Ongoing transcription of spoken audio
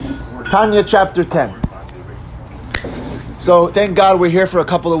Tanya Chapter 10. So thank God we're here for a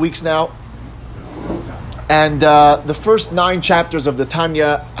couple of weeks now. And the first 9 chapters of the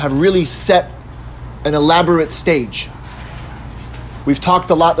Tanya have really set an elaborate stage. We've talked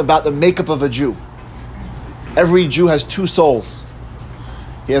a lot about the makeup of a Jew. Every Jew has 2 souls.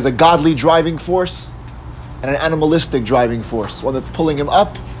 He has a godly driving force and an animalistic driving force. One that's pulling him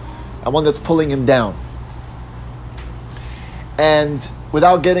up and one that's pulling him down. And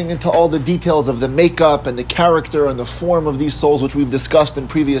without getting into all the details of the makeup and the character and the form of these souls, which we've discussed in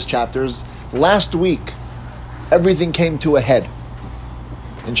previous chapters, last week, everything came to a head.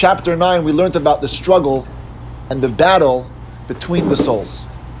 In chapter 9, we learned about the struggle and the battle between the souls.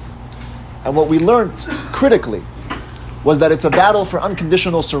 And what we learned critically was that it's a battle for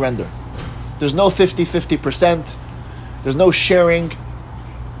unconditional surrender. There's no 50-50%. There's no sharing.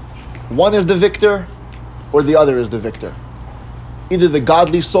 One is the victor or the other is the victor. Either the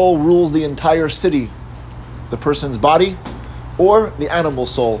godly soul rules the entire city, the person's body, or the animal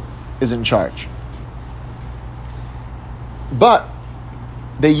soul is in charge. But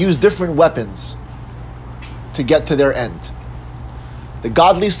they use different weapons to get to their end. The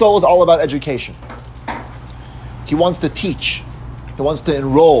godly soul is all about education. He wants to teach. He wants to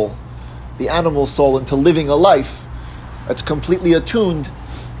enroll the animal soul into living a life that's completely attuned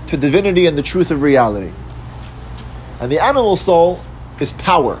to divinity and the truth of reality. And the animal soul is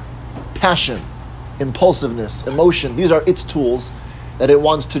power, passion, impulsiveness, emotion. These are its tools that it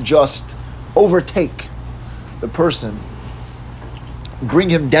wants to just overtake the person, bring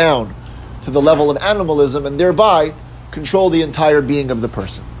him down to the level of animalism, and thereby control the entire being of the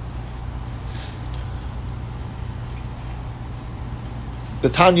person. The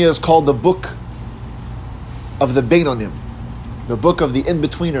Tanya is called the book of the Beinonim, the book of the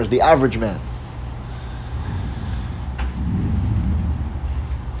in-betweeners, the average man.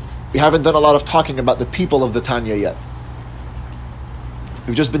 We haven't done a lot of talking about the people of the Tanya yet.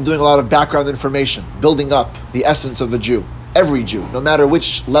 We've just been doing a lot of background information, building up the essence of a Jew, every Jew, no matter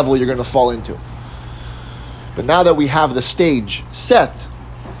which level you're going to fall into. But now that we have the stage set,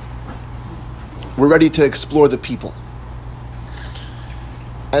 we're ready to explore the people.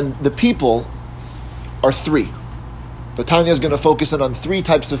 And the people are 3. The Tanya is going to focus in on 3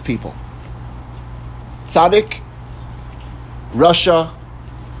 types of people. Tzaddik, Rasha,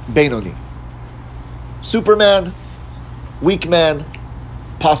 Beinoni. Superman, weak man,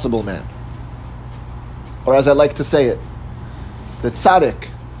 possible man. Or as I like to say it, the Tzaddik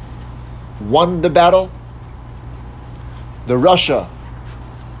won the battle, the Rasha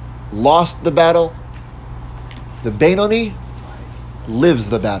lost the battle, the Beinoni lives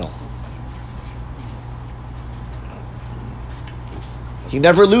the battle. He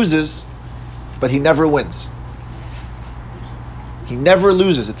never loses, but he never wins. He never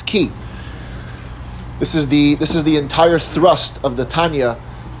loses. It's key. This is the entire thrust of the Tanya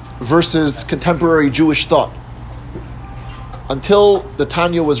versus contemporary Jewish thought. Until the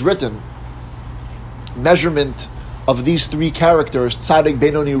Tanya was written, measurement of these 3 characters, Tzaddik,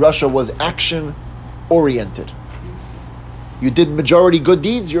 Beinoni, Rasha, was action-oriented. You did majority good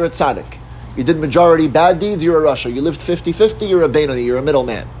deeds, you're a tzaddik. You did majority bad deeds, you're a Rasha. You lived 50-50, you're a Beinoni, you're a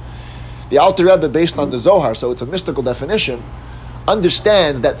middleman. The Alter Rebbe, based on the Zohar, so it's a mystical definition,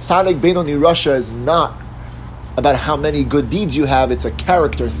 understands that tzaddik, Beinoni, Rasha is not about how many good deeds you have. It's a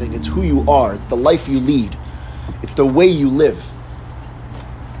character thing. It's who you are. It's the life you lead. It's the way you live.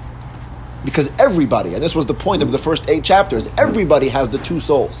 Because everybody, and this was the point of the first 8 chapters, everybody has the 2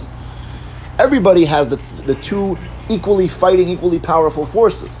 souls. Everybody has the 2 equally fighting, equally powerful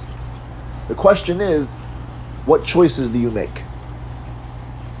forces. The question is, what choices do you make?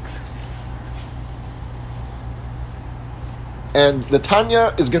 And the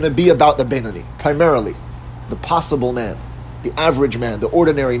Tanya is going to be about the Beinoni, primarily. The possible man, the average man, the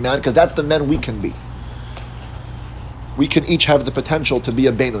ordinary man, because that's the men we can be. We can each have the potential to be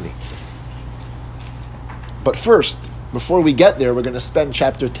a Beinoni. But first, before we get there, we're going to spend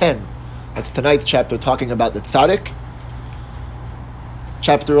chapter 10. That's tonight's chapter, talking about the Tzaddik.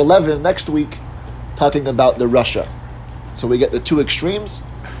 Chapter 11, next week, talking about the Rasha. So we get the 2 extremes,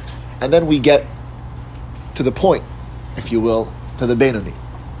 and then we get to the point, if you will, to the Beinoni.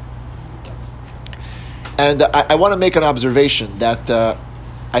 And I want to make an observation that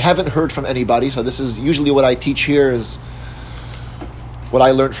I haven't heard from anybody, so this is usually what I teach here, is what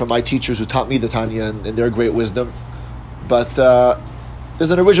I learned from my teachers who taught me the Tanya and their great wisdom. But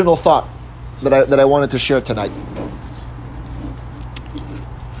there's an original thought that I wanted to share tonight.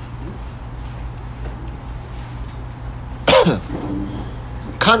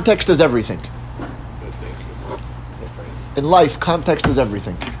 Context is everything. In life, context is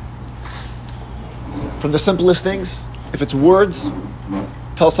everything. From the simplest things, if it's words,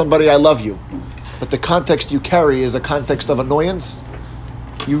 tell somebody I love you, but the context you carry is a context of annoyance,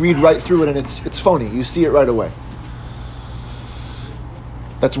 you read right through it and it's phony. You see it right away.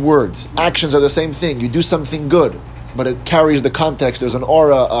 That's words. Actions are the same thing. You do something good, but it carries the context. There's an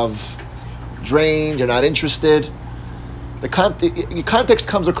aura of drained, you're not interested. The context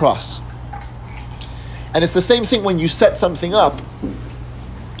comes across. And it's the same thing when you set something up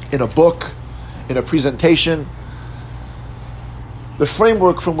in a book, in a presentation. The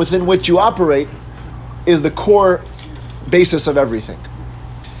framework from within which you operate is the core basis of everything.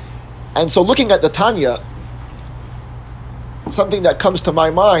 And so looking at the Tanya, something that comes to my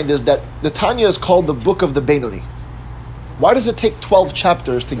mind is that the Tanya is called the book of the Benoni. Why does it take 12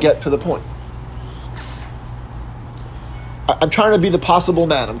 chapters to get to the point? I'm trying to be the possible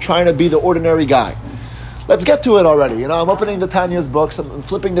man. I'm trying to be the ordinary guy. Let's get to it already. I'm opening the Tanya's books. I'm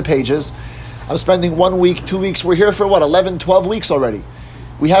flipping the pages. I'm spending 1 week, 2 weeks. We're here for 11, 12 weeks already.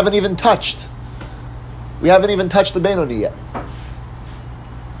 We haven't even touched the Benoni yet.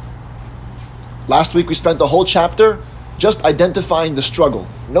 Last week we spent the whole chapter just identifying the struggle.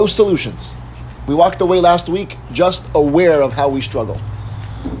 No solutions. We walked away last week just aware of how we struggle.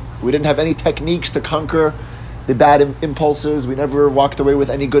 We didn't have any techniques to conquer the bad impulses. We never walked away with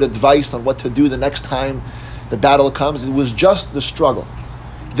any good advice on what to do the next time the battle comes. It was just the struggle.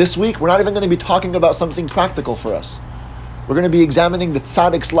 This week, we're not even going to be talking about something practical for us. We're going to be examining the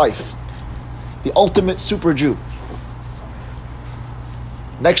tzaddik's life, the ultimate super Jew.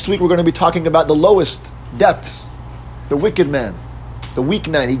 Next week, we're going to be talking about the lowest depths, the wicked man, the weak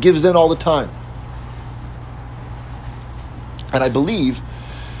man. He gives in all the time. And I believe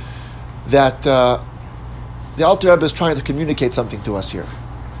that the Alter Rebbe is trying to communicate something to us here.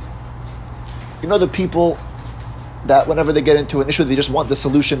 The people that whenever they get into an issue, they just want the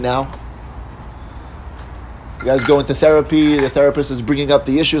solution now. You guys go into therapy, the therapist is bringing up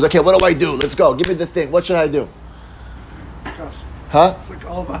the issues. Okay, what do I do? Let's go. Give me the thing. What should I do? Huh? It's like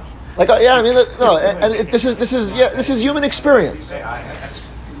all of us. This is human experience.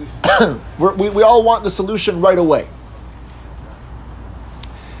 We all want the solution right away.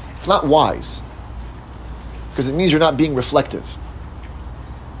 It's not wise, because it means you're not being reflective.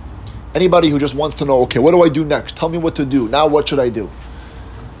 Anybody who just wants to know, okay, what do I do next? Tell me what to do. Now what should I do?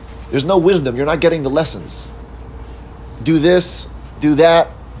 There's no wisdom. You're not getting the lessons. Do this, do that,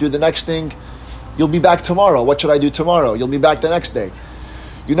 do the next thing. You'll be back tomorrow. What should I do tomorrow? You'll be back the next day.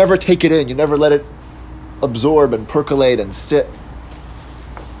 You never take it in. You never let it absorb and percolate and sit.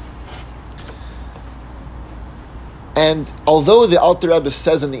 And although the Alter Rebbe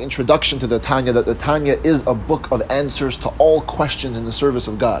says in the introduction to the Tanya that the Tanya is a book of answers to all questions in the service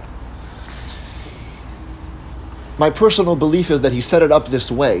of God, my personal belief is that he set it up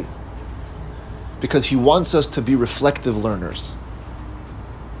this way because he wants us to be reflective learners.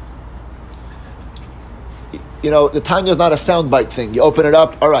 The Tanya is not a soundbite thing. You open it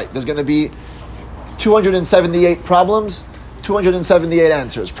up, all right, there's going to be 278 problems, 278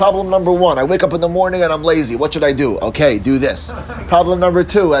 answers. Problem number 1, I wake up in the morning and I'm lazy. What should I do? Okay, do this. Problem number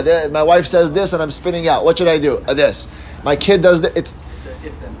 2, my wife says this and I'm spinning out. What should I do? This. My kid does this. It's an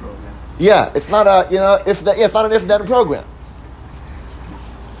if-then program. Yeah, it's not it's not an if-then program.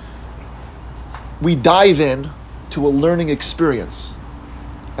 We dive in to a learning experience.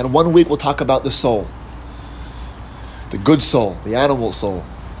 And 1 week we'll talk about the soul. The good soul, the animal soul,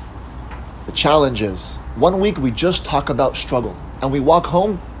 the challenges. 1 week we just talk about struggle. And we walk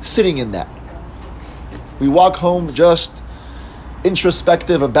home sitting in that. We walk home just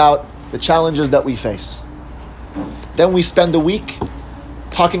introspective about the challenges that we face. Then we spend a week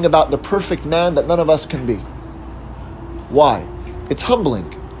talking about the perfect man that none of us can be. Why? It's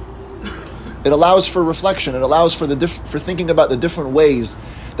humbling. It allows for reflection. It allows for for thinking about the different ways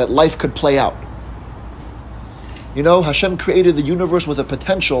that life could play out. Hashem created the universe with a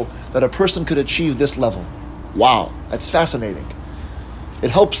potential that a person could achieve this level. Wow, that's fascinating. It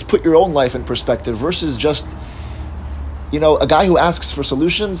helps put your own life in perspective versus just, a guy who asks for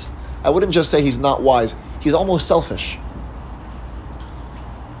solutions. I wouldn't just say he's not wise. He's almost selfish.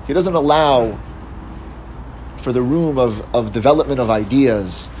 He doesn't allow for the room of development of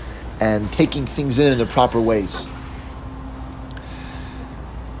ideas and taking things in the proper ways.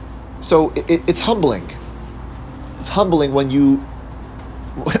 So it's humbling. It's humbling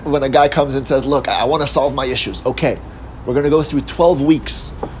when a guy comes and says, look, I want to solve my issues. Okay, we're going to go through 12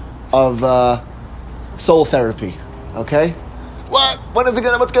 weeks of soul therapy. Okay? What's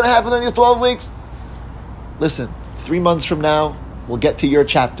going to happen in these 12 weeks? Listen, 3 months from now, we'll get to your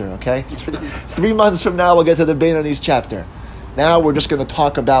chapter, okay? 3 months from now, we'll get to the Benoni's chapter. Now we're just going to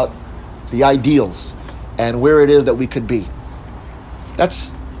talk about the ideals, and where it is that we could be.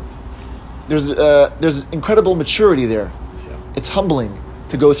 There's incredible maturity there. It's humbling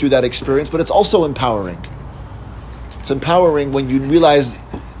to go through that experience, but it's also empowering. It's empowering when you realize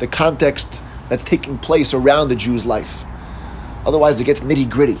the context that's taking place around the Jew's life. Otherwise, it gets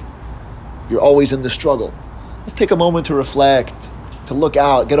nitty-gritty. You're always in the struggle. Let's take a moment to reflect, to look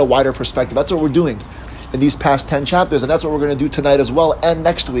out, get a wider perspective. That's what we're doing in these past 10 chapters, and that's what we're going to do tonight as well, and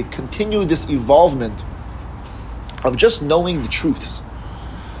next week. Continue this evolvement of just knowing the truths,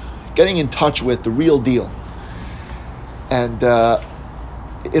 getting in touch with the real deal. And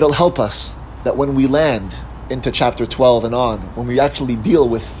it'll help us that when we land into chapter 12 and on, when we actually deal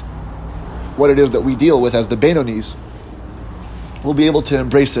with what it is that we deal with as the Benonis, we'll be able to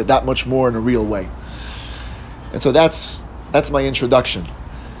embrace it that much more in a real way. And so that's my introduction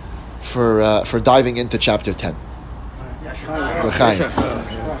for diving into chapter 10.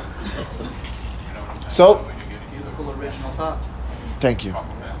 So, beautiful original thought. Thank you.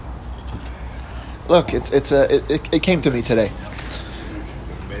 Look, it came to me today.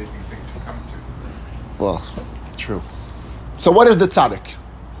 Amazing thing to come to. Well, true. So what is the tzaddik?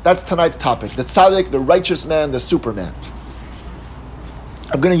 That's tonight's topic. The tzaddik, the righteous man, the superman.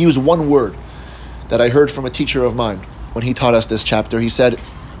 I'm going to use one word that I heard from a teacher of mine when he taught us this chapter. He said,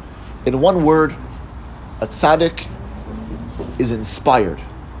 in one word, a tzaddik is inspired.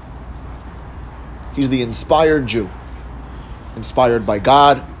 He's the inspired Jew. Inspired by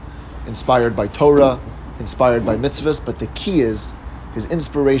God, inspired by Torah, inspired by mitzvahs, but the key is his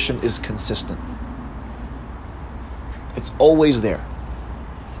inspiration is consistent. It's always there.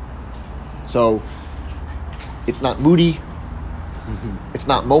 So it's not moody, it's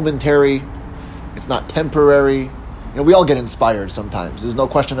not momentary, it's not temporary. We all get inspired sometimes. There's no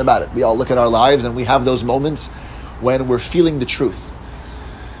question about it. We all look at our lives and we have those moments when we're feeling the truth.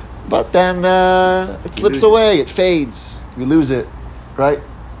 But then it slips away, it fades, you lose it, right?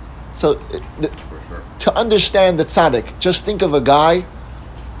 So to understand the tzaddik, just think of a guy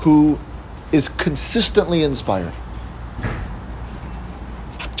who is consistently inspired.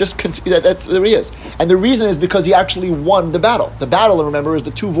 That's there he is. And the reason is because he actually won the battle. The battle, remember, is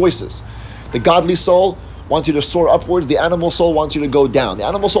the two voices. The godly soul wants you to soar upwards. The animal soul wants you to go down. The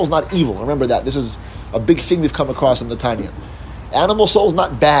animal soul is not evil. Remember that. This is a big thing we've come across in the Tanya. Animal soul is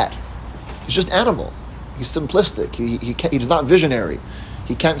not bad. He's just animal. He's simplistic. He's not visionary.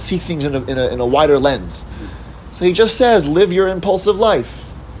 He can't see things in a wider lens. So he just says, live your impulsive life.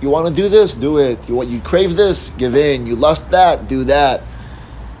 You want to do this? Do it. You crave this? Give in. You lust that? Do that.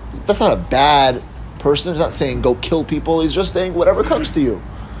 That's not a bad person. He's not saying go kill people. He's just saying whatever comes to you.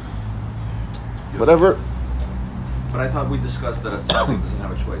 Whatever. But I thought we discussed that a tzaddik doesn't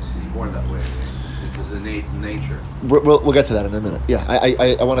have a choice. He's born that way. It's his innate nature. We'll get to that in a minute. Yeah,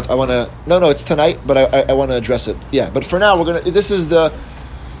 I want to. No, it's tonight, but I want to address it. Yeah, but for now we're gonna. This is the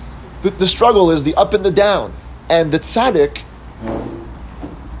struggle is the up and the down, and the tzaddik,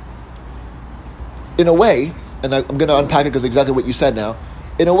 in a way, and I'm going to unpack it because exactly what you said now.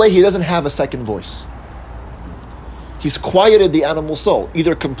 In a way, he doesn't have a second voice. He's quieted the animal soul,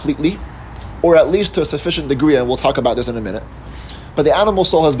 either completely or at least to a sufficient degree, and we'll talk about this in a minute. But the animal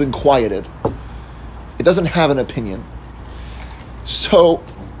soul has been quieted. It doesn't have an opinion. So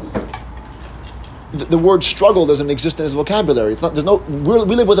the word struggle doesn't exist in his vocabulary.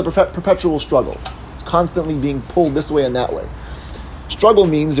 We live with a perpetual struggle. It's constantly being pulled this way and that way. Struggle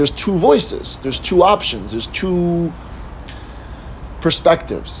means there's two voices, there's two options, there's two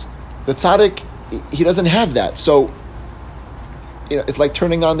perspectives. The tzaddik, he doesn't have that. So, it's like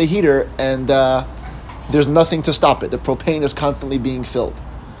turning on the heater and there's nothing to stop it. The propane is constantly being filled.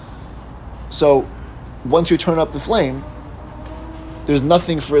 So, once you turn up the flame, there's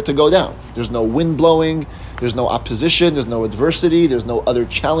nothing for it to go down. There's no wind blowing, there's no opposition, there's no adversity, there's no other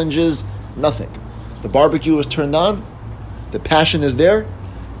challenges, nothing. The barbecue is turned on, the passion is there,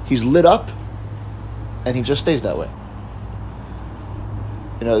 he's lit up, and he just stays that way.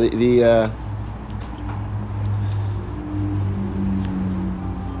 The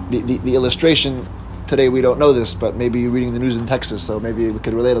illustration today, we don't know this, but maybe you're reading the news in Texas, so maybe we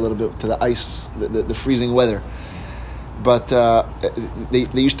could relate a little bit to the ice, the freezing weather. But they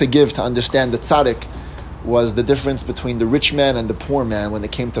used to give to understand the tzaddik was the difference between the rich man and the poor man when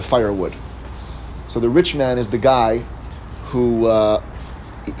it came to firewood. So the rich man is the guy who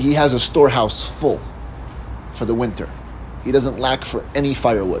he has a storehouse full for the winter. He doesn't lack for any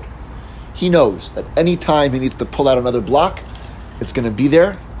firewood. He knows that any time he needs to pull out another block, it's going to be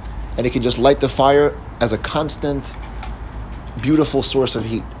there, and he can just light the fire as a constant, beautiful source of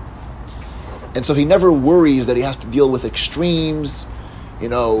heat. And so he never worries that he has to deal with extremes,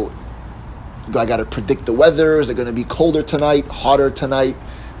 I got to predict the weather. Is it going to be colder tonight, hotter tonight?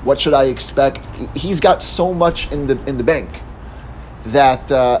 What should I expect? He's got so much in the bank that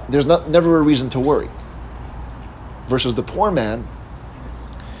there's never a reason to worry. Versus the poor man,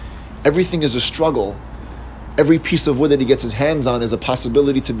 everything is a struggle. Every piece of wood that he gets his hands on is a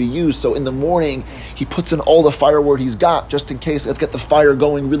possibility to be used. So in the morning, he puts in all the firewood he's got, just in case. Let's get the fire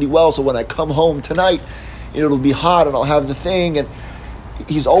going really well, so when I come home tonight, it'll be hot and I'll have the thing. And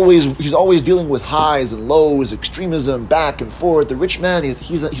he's always dealing with highs and lows, extremism, back and forth. The rich man,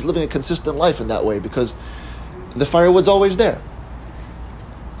 he's living a consistent life in that way because the firewood's always there.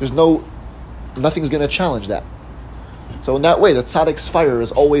 Nothing's going to challenge that. So in that way, the tzaddik's fire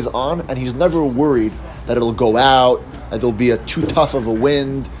is always on, and he's never worried that it'll go out, that there'll be too tough of a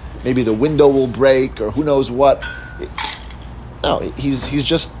wind, maybe the window will break, or who knows what. No, he's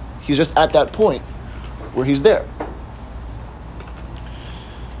just at that point where he's there.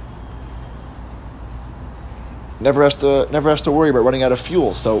 Never has to worry about running out of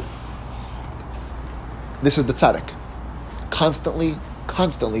fuel. So this is the tzaddik, constantly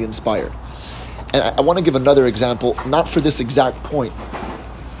inspired. And I want to give another example, not for this exact point,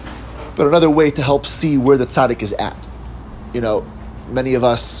 but another way to help see where the tzaddik is at. Many of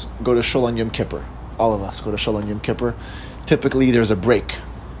us go to Shul on Yom Kippur. All of us go to Shul on Yom Kippur. Typically, there's a break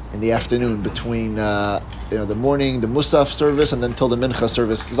in the afternoon between the morning, the Musaf service, and then till the Mincha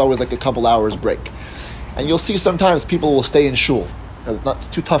service. There's always like a couple hours break. And you'll see sometimes people will stay in Shul. It's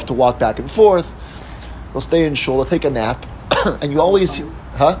too tough to walk back and forth. They'll stay in Shul, they'll take a nap, and you always...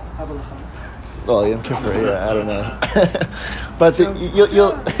 Huh? Oh, Yom Kippur, yeah, I don't know. But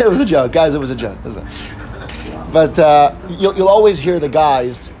it was a joke, guys, it was a joke. But you'll always hear the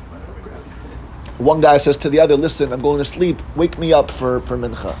guys, one guy says to the other, listen, I'm going to sleep, wake me up for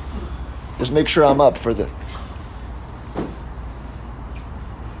Mincha. Just make sure I'm up for the...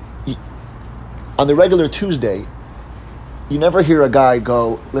 On the regular Tuesday, you never hear a guy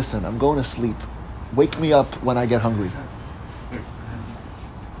go, listen, I'm going to sleep, wake me up when I get hungry.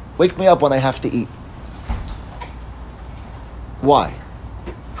 Wake me up when I have to eat. Why?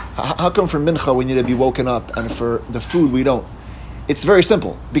 How come for mincha we need to be woken up and for the food we don't? It's very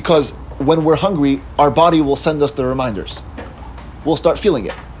simple. Because when we're hungry, our body will send us the reminders. We'll start feeling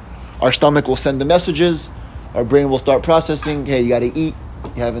it. Our stomach will send the messages. Our brain will start processing, hey, you got to eat.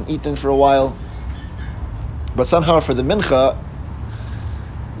 You haven't eaten for a while. But somehow for the mincha,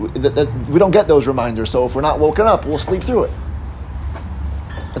 we don't get those reminders. So if we're not woken up, we'll sleep through it.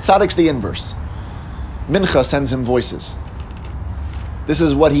 The tzaddik's the inverse. Mincha sends him voices. This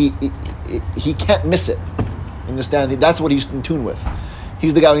is what he can't miss it. Understand? That's what he's in tune with.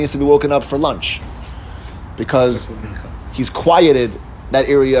 He's the guy who needs to be woken up for lunch because he's quieted that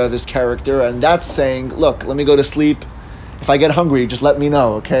area of his character, and that's saying, look, let me go to sleep. If I get hungry, just let me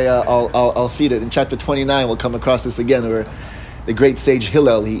know, okay? I'll feed it. In chapter 29, we'll come across this again, where the great sage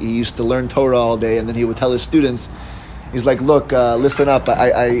Hillel, he used to learn Torah all day, and then he would tell his students, he's like, look, listen up,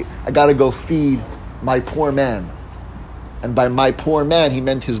 I got to go feed my poor man. And by my poor man, he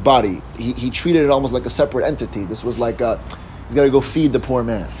meant his body. He treated it almost like a separate entity. This was like, he's got to go feed the poor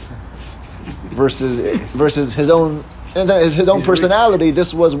man. Versus his own personality,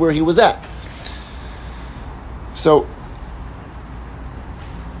 this was where he was at. So,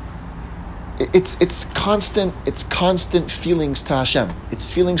 it's constant feelings to Hashem.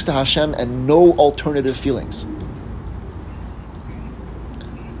 It's feelings to Hashem and no alternative feelings.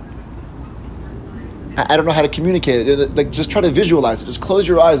 I don't know how to communicate it. Like, just try to visualize it. Just close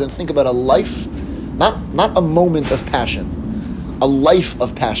your eyes and think about a life, not a moment of passion, a life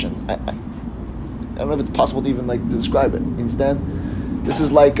of passion. I don't know if it's possible to even describe it. You understand? This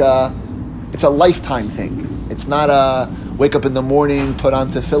is it's a lifetime thing. It's not a wake up in the morning, put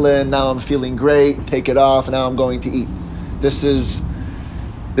on tefillin, now I'm feeling great, take it off, now I'm going to eat. This is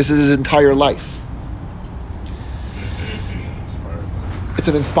his entire life. It's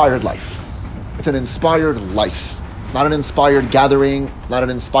an inspired life. It's an inspired life. It's not an inspired gathering. It's not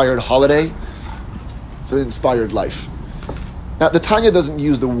an inspired holiday. It's an inspired life. Now, the Tanya doesn't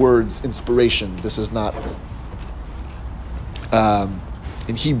use the words inspiration. This is not...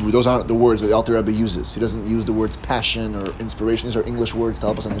 in Hebrew, those aren't the words that the Alter Rebbe uses. He doesn't use the words passion or inspiration. These are English words to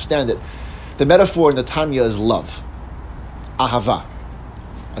help us understand it. The metaphor in the Tanya is love. Ahava.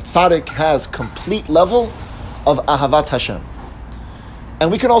 A tzaddik has complete level of Ahavat Hashem. And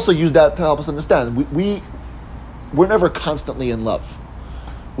we can also use that to help us understand. We're never constantly in love.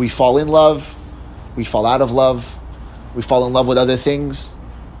 We fall in love. We fall out of love. We fall in love with other things.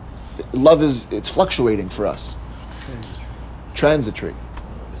 Love it's fluctuating for us. Transitory.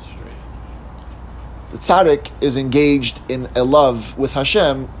 The tzaddik is engaged in a love with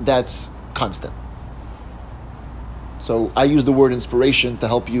Hashem that's constant. So I use the word inspiration to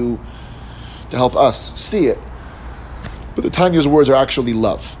help us see it. But the Tanya's words are actually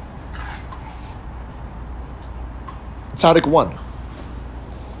love. Tzaddik won.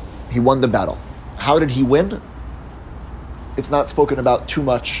 He won the battle. How did he win? It's not spoken about too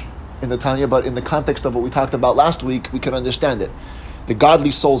much in the Tanya, but in the context of what we talked about last week, we can understand it. The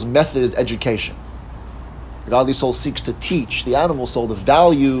godly soul's method is education. The godly soul seeks to teach the animal soul the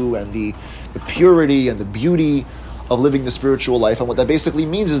value and the purity and the beauty of living the spiritual life. And what that basically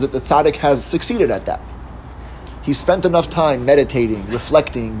means is that the tzaddik has succeeded at that. He spent enough time meditating,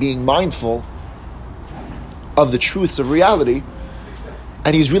 reflecting, being mindful of the truths of reality,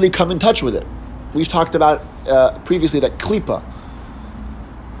 and he's really come in touch with it. We've talked about previously that klipa,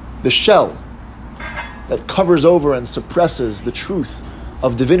 the shell that covers over and suppresses the truth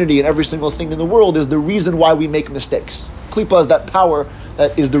of divinity in every single thing in the world, is the reason why we make mistakes. Klipa is that power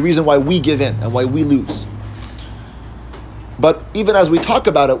that is the reason why we give in and why we lose. But even as we talk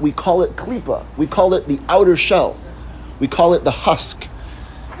about it, we call it klipa. We call it the outer shell. We call it the husk.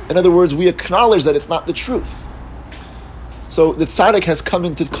 In other words, we acknowledge that it's not the truth. So the tzaddik has come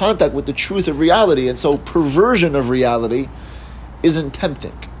into contact with the truth of reality, and so perversion of reality isn't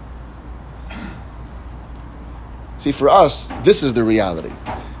tempting. See, for us, this is the reality.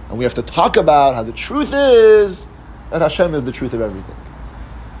 And we have to talk about how the truth is that Hashem is the truth of everything.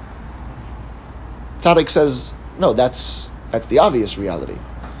 Tzaddik says, no, that's the obvious reality.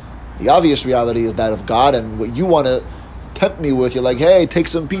 The obvious reality is that of God, and what you want to tempt me with, you're like, hey, take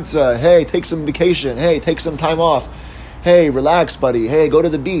some pizza. Hey, take some vacation. Hey, take some time off. Hey, relax, buddy. Hey, go to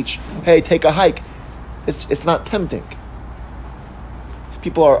the beach. Hey, take a hike. It's not tempting.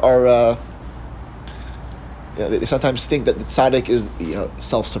 People are they sometimes think that the tzaddik is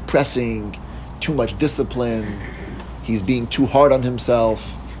self-suppressing, too much discipline. He's being too hard on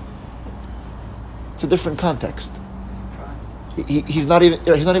himself. It's a different context. He's not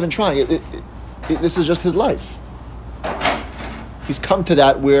even trying. This is just his life. He's come to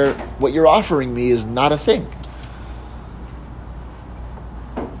that where what you're offering me is not a thing.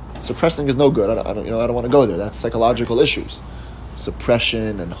 Suppressing is no good. I don't want to go there. That's psychological issues,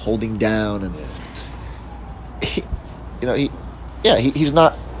 suppression and holding down, and he's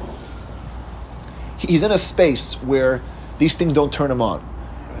not. He's in a space where these things don't turn him on.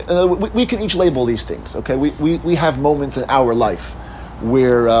 We can each label these things. Okay, we have moments in our life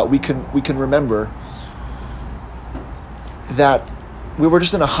where we can remember that we were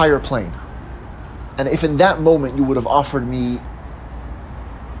just in a higher plane, and if in that moment you would have offered me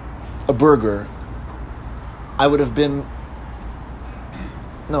a burger, I would have been,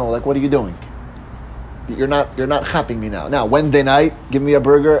 no, like, what are you doing? You're not chapping me now. Now, Wednesday night, give me a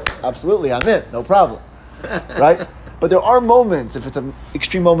burger, absolutely, I'm in, no problem, right? But there are moments, if it's an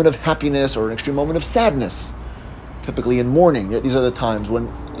extreme moment of happiness or an extreme moment of sadness, typically in mourning, these are the times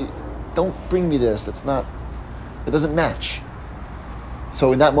when, don't bring me this, it doesn't match.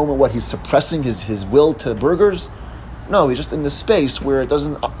 So in that moment, what, he's suppressing his will to burgers? No, he's just in this space where it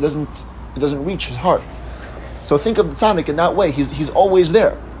doesn't reach his heart. So think of the tzaddik in that way. He's always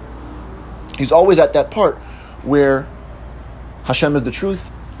there. He's always at that part where Hashem is the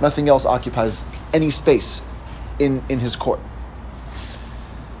truth. Nothing else occupies any space in his court.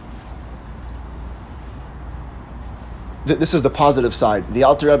 This is the positive side. The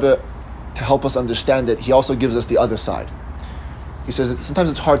Alter Rebbe, to help us understand it, he also gives us the other side. He says that sometimes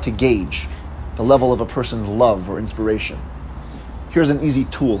it's hard to gauge the level of a person's love or inspiration. Here's an easy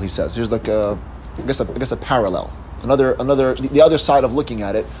tool, he says. Here's like I guess a parallel. The other side of looking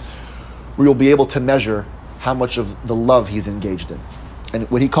at it, where you'll be able to measure how much of the love he's engaged in. And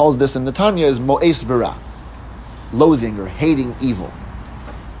what he calls this in the Tanya is mo'es bara, loathing or hating evil.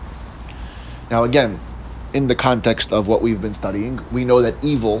 Now again, in the context of what we've been studying, we know that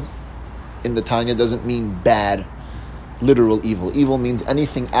evil in the Tanya doesn't mean bad, literal evil. Evil means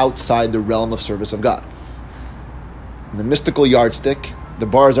anything outside the realm of service of God. In the mystical yardstick, the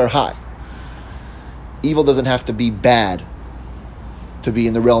bars are high. Evil doesn't have to be bad to be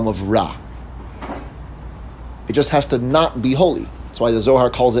in the realm of Ra. It just has to not be holy. That's why the Zohar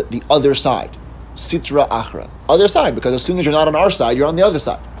calls it the other side. Sitra Achra. Other side, because as soon as you're not on our side, you're on the other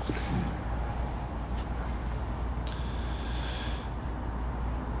side.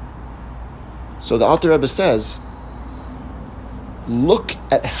 So the Alter Rebbe says, look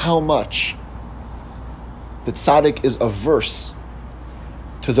at how much the tzaddik is averse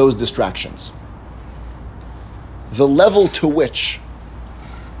to those distractions. The level to which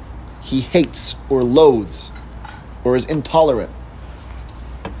he hates or loathes or is intolerant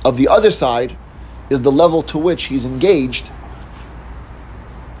of the other side is the level to which he's engaged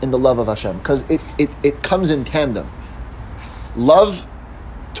in the love of Hashem, because it comes in tandem. Love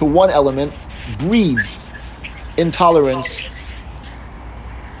to one element breeds intolerance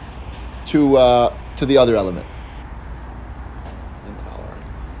to the other element.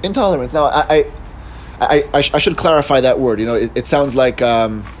 Intolerance. Now, I should clarify that word. It sounds like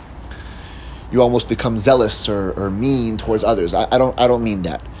you almost become zealous or mean towards others. I don't mean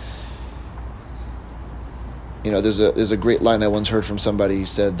that. There's a great line I once heard from somebody. He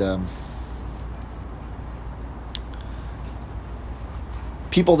said,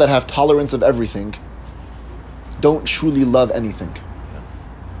 people that have tolerance of everything don't truly love anything.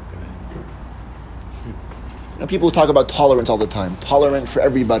 People talk about tolerance all the time. Tolerant for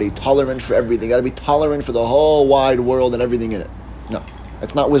everybody, tolerant for everything. Got to be tolerant for the whole wide world and everything in it. No,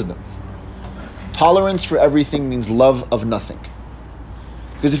 that's not wisdom. Tolerance for everything means love of nothing.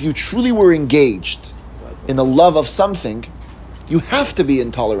 Because if you truly were engaged in the love of something, you have to be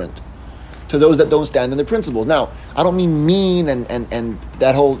intolerant to those that don't stand in the principles. Now, I don't mean mean and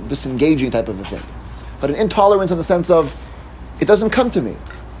that whole disengaging type of a thing. But an intolerance in the sense of, it doesn't come to me.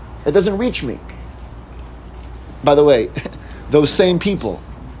 It doesn't reach me. By the way, those same people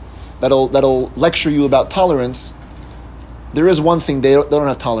that'll lecture you about tolerance, there is one thing they don't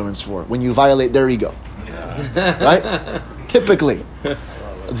have tolerance for: when you violate their ego. Yeah. Right? Typically,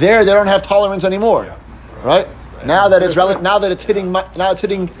 they don't have tolerance anymore. Right? Now that it's hitting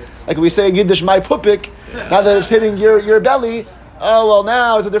like we say in Yiddish, my pupik. Now that it's hitting your belly,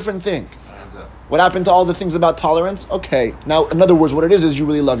 now it's a different thing. What happened to all the things about tolerance? Okay. Now, in other words, what it is you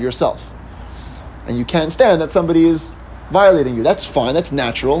really love yourself. And you can't stand that somebody is violating you. That's fine, that's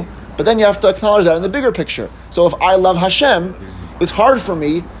natural. But then you have to acknowledge that in the bigger picture. So if I love Hashem, it's hard for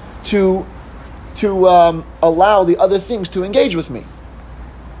me to allow the other things to engage with me.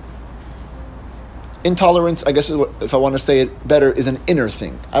 Intolerance, I guess if I want to say it better, is an inner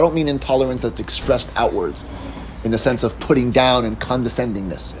thing. I don't mean intolerance that's expressed outwards in the sense of putting down and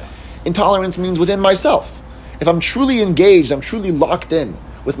condescendingness. Intolerance means within myself. If I'm truly engaged, I'm truly locked in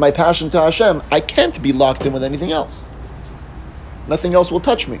with my passion to Hashem, I can't be locked in with anything else. Nothing else will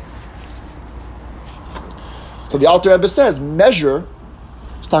touch me. So the Alter Rebbe says, measure,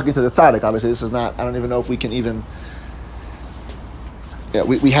 he's talking to the tzaddik, obviously this is not, I don't even know if we can even,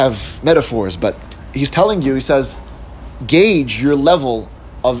 we have metaphors, but he's telling you, he says, gauge your level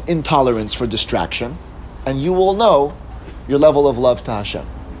of intolerance for distraction, and you will know your level of love to Hashem.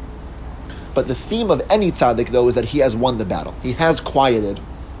 But the theme of any tzaddik, though, is that he has won the battle. He has quieted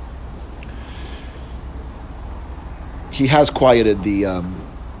the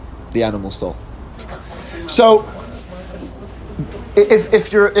animal soul. So,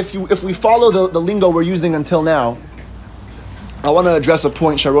 if we follow the lingo we're using until now, I want to address a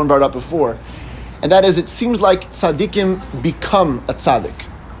point Sharon brought up before, and that is, it seems like tzaddikim become a tzaddik.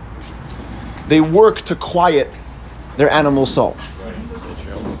 They work to quiet their animal soul.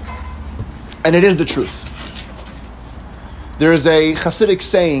 And it is the truth. There is a Hasidic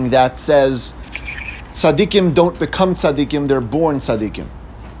saying that says, tzaddikim don't become tzaddikim, they're born tzaddikim.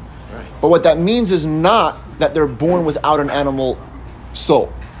 Right. But what that means is not that they're born without an animal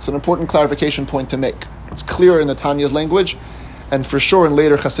soul. It's an important clarification point to make. It's clear in the Tanya's language, and for sure in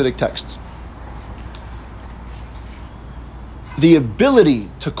later Hasidic texts. The ability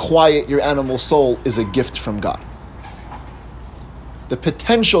to quiet your animal soul is a gift from God. The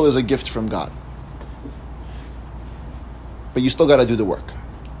potential is a gift from God. But you still got to do the work.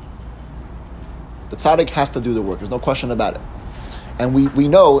 The tzaddik has to do the work. There's no question about it. And we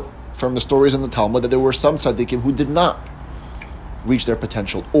know from the stories in the Talmud that there were some tzaddikim who did not reach their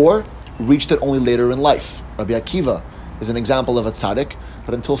potential or reached it only later in life. Rabbi Akiva is an example of a tzaddik,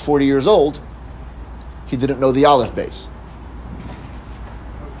 but until 40 years old, he didn't know the Aleph base.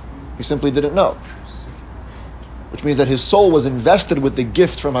 He simply didn't know. Which means that his soul was invested with the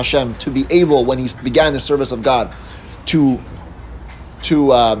gift from Hashem to be able, when he began the service of God, to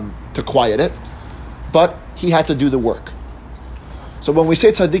quiet it. But he had to do the work. So when we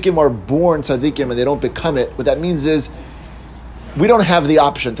say tzaddikim are born tzaddikim and they don't become it, what that means is we don't have the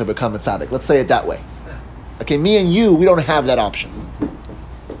option to become a tzaddik. Let's say it that way. Okay, me and you, we don't have that option.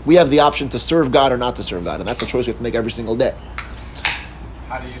 We have the option to serve God or not to serve God, and that's the choice we have to make every single day.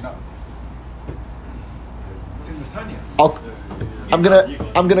 How do you know? It's in the Tanya.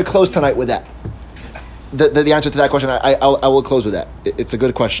 I'm gonna close tonight with that. The answer to that question, I will close with that. It's a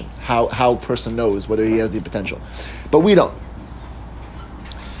good question. How a person knows whether he has the potential, but we don't.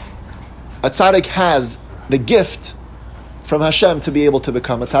 A tzaddik has the gift from Hashem to be able to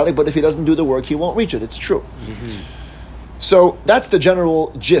become a tzaddik, but if he doesn't do the work, he won't reach it. It's true. Mm-hmm. So that's the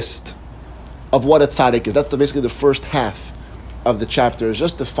general gist of what a tzaddik is. That's basically the first half of the chapter is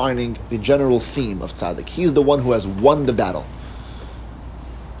just defining the general theme of tzaddik. He's the one who has won the battle.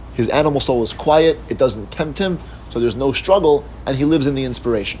 His animal soul is quiet, it doesn't tempt him, so there's no struggle, and he lives in the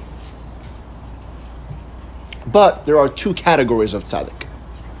inspiration. But there are two categories of tzaddik.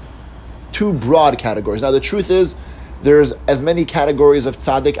 Two broad categories. Now the truth is, there's as many categories of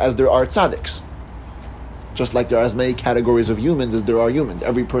tzaddik as there are tzaddiks. Just like there are as many categories of humans as there are humans.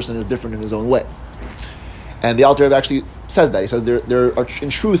 Every person is different in his own way. And the Alter Rebbe actually says that. He says there are, in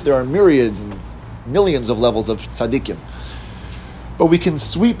truth, there are myriads and millions of levels of tzaddikim. But we can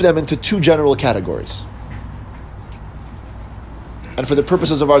sweep them into two general categories. And for the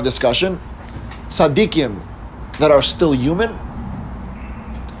purposes of our discussion, tzaddikim that are still human,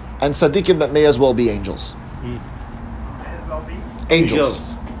 and tzaddikim that may as well be angels.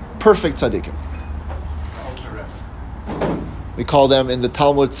 Angels. Perfect tzaddikim. We call them in the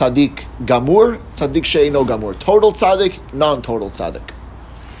Talmud tzaddik gamur, tzaddik she'eino gamur. Total tzaddik, non-total tzaddik.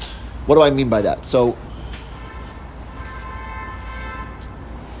 What do I mean by that? So,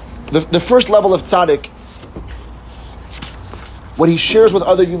 the first level of tzaddik, what he shares with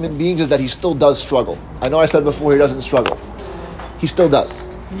other human beings is that he still does struggle. I know I said before he doesn't struggle. He still does.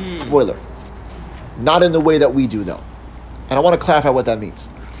 Spoiler. Not in the way that we do, though. And I want to clarify what that means.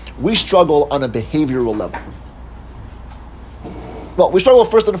 We struggle on a behavioral level. Well, we struggle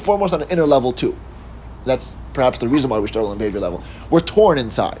first and foremost on an inner level too. That's perhaps the reason why we struggle on a behavior level. We're torn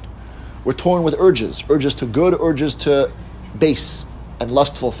inside. We're torn with urges to good, urges to base and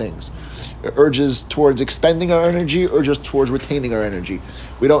lustful things, urges towards expending our energy, urges towards retaining our energy.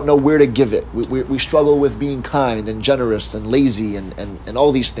 We don't know where to give it. We struggle with being kind and generous and lazy and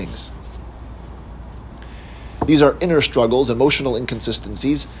all these things. These are inner struggles, emotional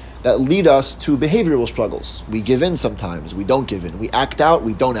inconsistencies that lead us to behavioral struggles. We give in sometimes, we don't give in. We act out,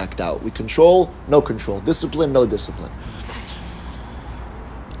 we don't act out. We control, no control. Discipline, no discipline.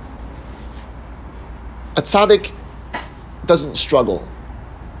 A tzaddik doesn't struggle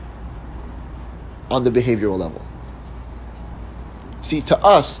on the behavioral level. See, to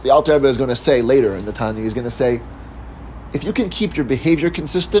us, the Alter Rebbe is going to say later in the Tanya, he's going to say, if you can keep your behavior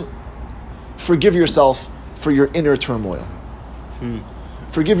consistent, forgive yourself for your inner turmoil.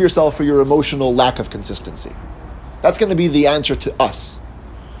 Forgive yourself for your emotional lack of consistency. That's going to be the answer to us,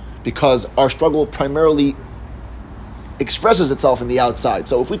 because our struggle primarily expresses itself in the outside.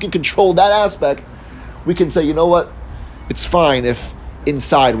 So if we can control that aspect, we can say, you know what? It's fine if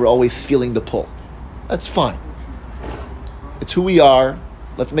inside we're always feeling the pull. That's fine. It's who we are.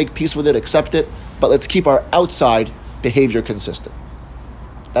 Let's make peace with it, accept it, but let's keep our outside behavior consistent.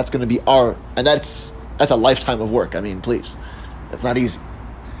 That's going to be and that's a lifetime of work. I mean, please. That's not easy.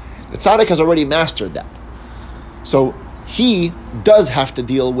 The tzaddik has already mastered that. So he does have to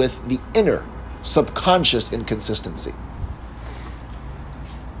deal with the inner, subconscious inconsistency.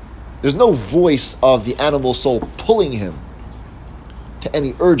 There's no voice of the animal soul pulling him to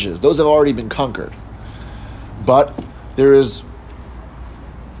any urges. Those have already been conquered. But there is,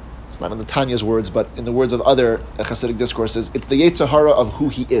 it's not in the Tanya's words, but in the words of other Hasidic discourses, it's the Yetzer Hara of who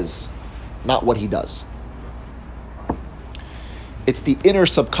he is, not what he does. It's the inner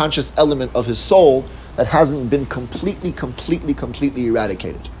subconscious element of his soul that hasn't been completely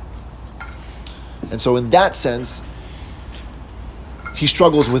eradicated. And so in that sense, he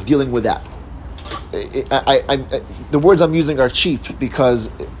struggles with dealing with that. The words I'm using are cheap because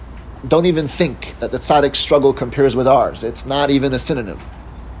don't even think that the tzaddik's struggle compares with ours. It's not even a synonym.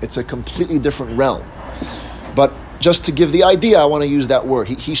 It's a completely different realm. But just to give the idea, I want to use that word.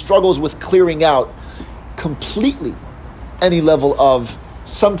 He struggles with clearing out completely any level of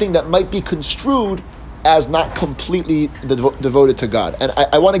something that might be construed as not completely devoted to God. And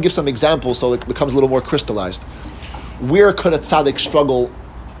I want to give some examples so it becomes a little more crystallized. Where could a tzaddik struggle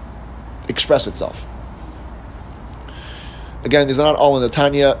express itself? Again, these are not all in the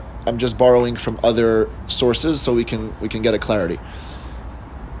Tanya. I'm just borrowing from other sources so we can get a clarity.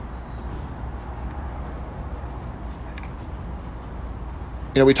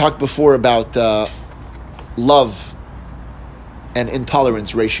 We talked before about love and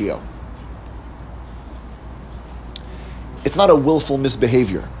intolerance ratio. It's not a willful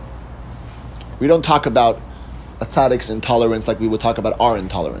misbehavior. We don't talk about a tzaddik's intolerance like we would talk about our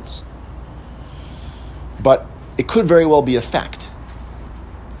intolerance. But it could very well be a fact.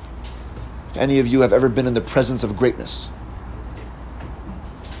 If any of you have ever been in the presence of greatness,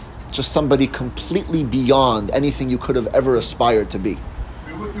 just somebody completely beyond anything you could have ever aspired to be.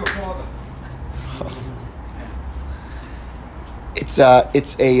 Be with your father. It's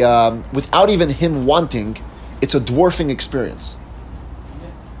a without even him wanting, it's a dwarfing experience.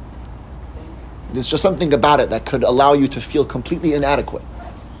 There's just something about it that could allow you to feel completely inadequate.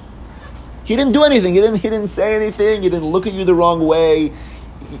 He didn't do anything. He didn't say anything. He didn't look at you the wrong way.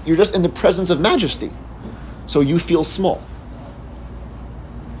 You're just in the presence of majesty. So you feel small.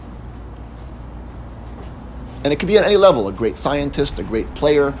 And it could be at any level, a great scientist, a great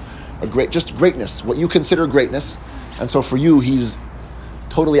player, just greatness, what you consider greatness. And so for you, he's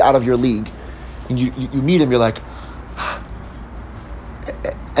totally out of your league. And you meet him, you're like,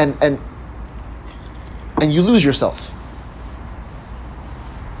 and you lose yourself.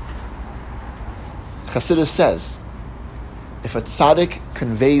 Chassidus says, if a tzaddik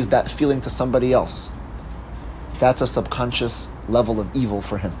conveys that feeling to somebody else, that's a subconscious level of evil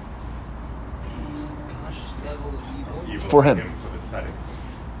for him. Subconscious level of evil. For him. For the tzaddik.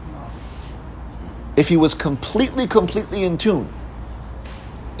 If he was completely in tune,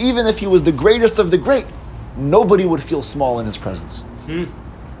 even if he was the greatest of the great, nobody would feel small in his presence. Wow.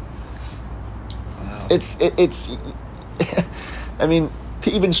 It's I mean,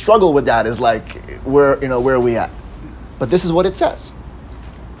 to even struggle with that is like, where are we at? But this is what it says.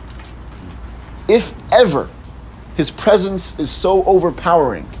 If ever his presence is so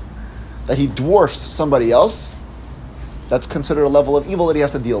overpowering that he dwarfs somebody else, that's considered a level of evil that he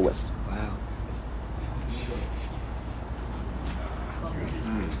has to deal with. Wow.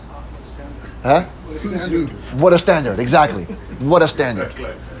 Huh? What a standard, exactly. What a standard.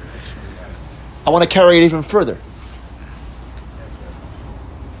 I want to carry it even further.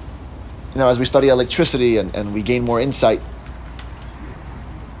 As we study electricity and we gain more insight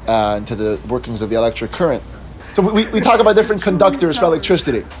into the workings of the electric current. So we talk about different conductors for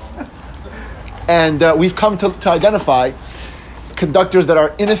electricity. And we've come to identify conductors that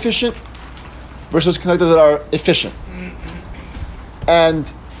are inefficient versus conductors that are efficient.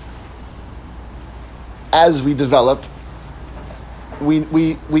 And as we develop,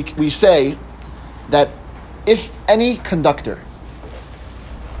 we say that if any conductor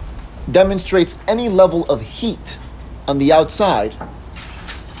demonstrates any level of heat on the outside,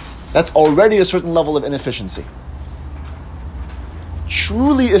 that's already a certain level of inefficiency.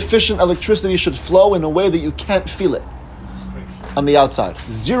 Truly efficient electricity should flow in a way that you can't feel it on the outside.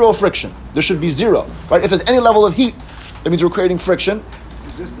 Zero friction. There should be zero. Right? If there's any level of heat, that means we're creating friction.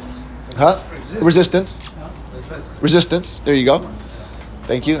 Resistance. Resistance. There you go.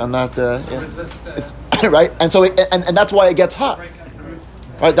 Thank you. I'm not. It's, right, and so and that's why it gets hot.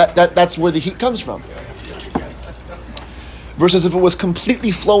 Right. That's where the heat comes from. Versus if it was completely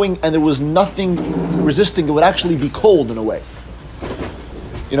flowing and there was nothing resisting, it would actually be cold in a way.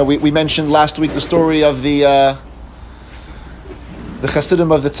 We mentioned last week the story of the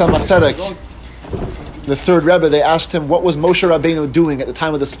Chassidim of the Tzemach Tzedek, the third Rebbe. They asked him, what was Moshe Rabbeinu doing at the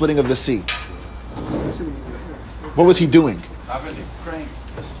time of the splitting of the sea? What was he doing? Praying.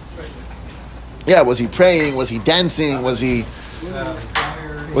 Yeah, was he praying? Was he dancing? Was he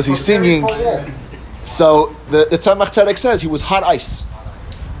singing? So the Tzemach Tzedek says he was hot ice,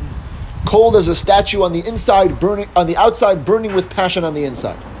 cold as a statue on the inside, burning on the outside, burning with passion on the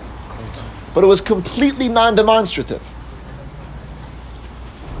inside. But it was completely non-demonstrative.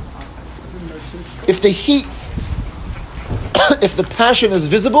 If the heat, if the passion is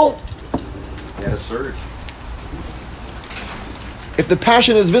visible, He had a surge. if the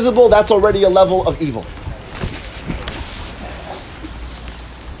passion is visible, that's already a level of evil.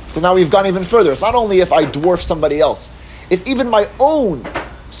 So now we've gone even further. It's not only if I dwarf somebody else. If even my own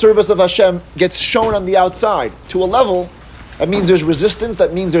service of Hashem gets shown on the outside to a level, that means there's resistance,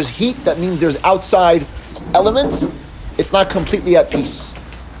 that means there's heat, that means there's outside elements, it's not completely at peace.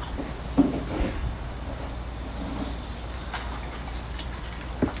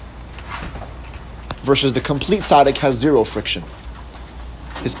 Versus the complete tzaddik has zero friction.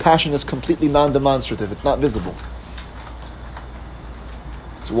 His passion is completely non-demonstrative, it's not visible.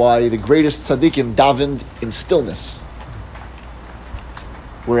 It's why the greatest tzaddikim davened in stillness.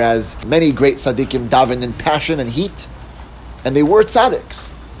 Whereas many great tzaddikim davened in passion and heat, and they were tzaddiks.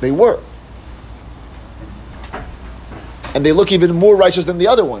 They were. And they look even more righteous than the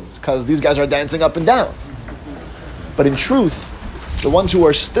other ones, because these guys are dancing up and down. But in truth, the ones who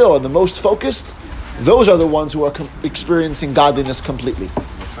are still and the most focused, those are the ones who are experiencing godliness completely.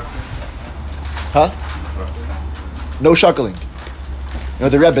 Huh? No shuckling.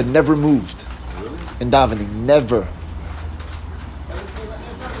 The Rebbe never moved in davening. Never.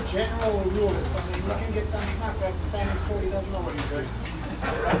 It's not a general rule. I mean, you can get some schmuck that standing still, he doesn't know what he's doing.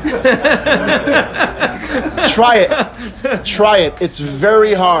 Try it. It's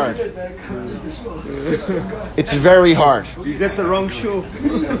very hard. It's very hard. He's at the wrong shoe.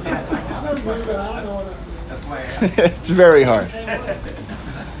 It's very hard.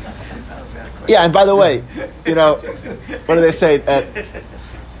 Yeah, and by the way, what do they say?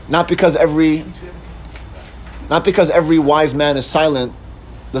 Not because every wise man is silent,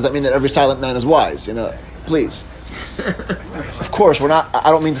 does that mean that every silent man is wise? Please. Of course, I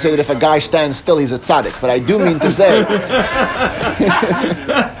don't mean to say that if a guy stands still, he's a tzaddik, but I do mean to say.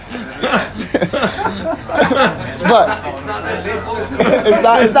 But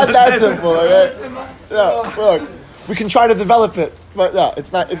it's not that simple, okay? No, look, we can try to develop it, but no,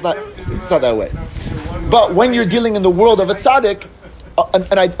 it's not that way. But when you're dealing in the world of a tzaddik,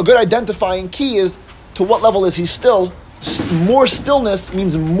 a good identifying key is to what level is he still. More stillness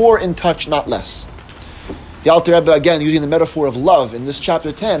means more in touch, not less. The Alter Rebbe, again, using the metaphor of love in this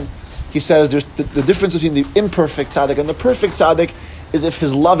chapter 10, he says there's the difference between the imperfect tzaddik and the perfect tzaddik is if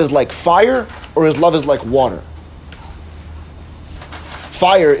his love is like fire or his love is like water.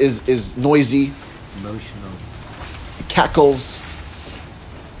 Fire is noisy, emotional. It cackles.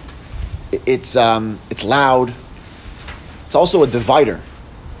 It's loud. It's also a divider.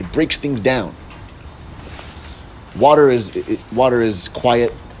 It breaks things down. Water is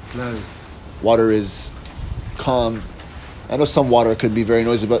quiet. Flows. Water is calm. I know some water could be very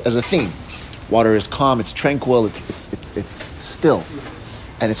noisy, but as a theme, water is calm. It's tranquil. It's still,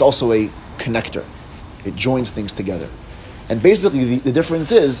 and it's also a connector. It joins things together. And basically, the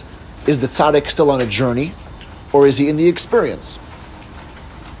difference is the tzaddik still on a journey, or is he in the experience?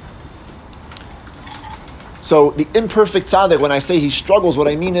 So the imperfect tzaddik, when I say he struggles, what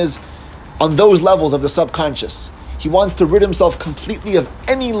I mean is on those levels of the subconscious. He wants to rid himself completely of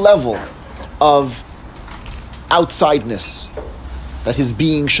any level of outsideness, that his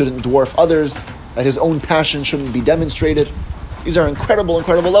being shouldn't dwarf others, that his own passion shouldn't be demonstrated. These are incredible,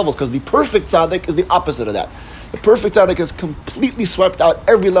 incredible levels, because the perfect tzaddik is the opposite of that. The perfect tzaddik has completely swept out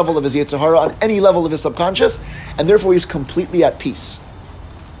every level of his Yetzer Hara on any level of his subconscious, and therefore he's completely at peace.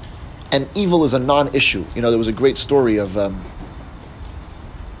 And evil is a non-issue. There was a great story of Reb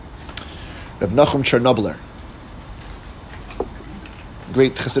Nachum Chernobyler,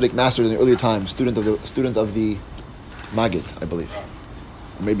 great Hasidic master in the early times, student of the Maggid, I believe,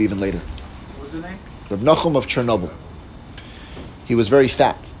 or maybe even later. What was the name? Reb Nachum of Chernobyl. He was very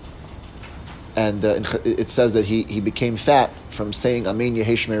fat, and it says that he became fat from saying Amen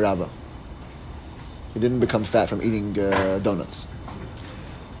Yehei Shmei Rabbah. He didn't become fat from eating donuts.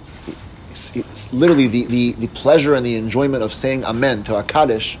 It's literally the pleasure and the enjoyment of saying Amen to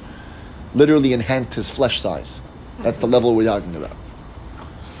HaKadosh literally enhanced his flesh size. That's the level we're talking about.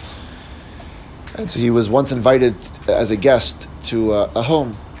 And so he was once invited as a guest to a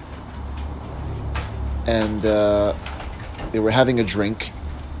home, and they were having a drink,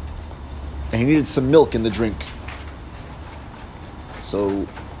 and he needed some milk in the drink. So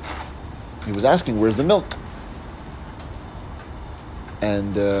he was asking, "Where's the milk?"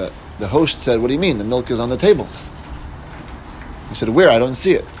 And the host said, "What do you mean? The milk is on the table." He said, "Where? I don't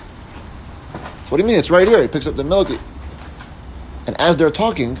see it." So what do you mean? It's right here. He picks up the milk, and as they're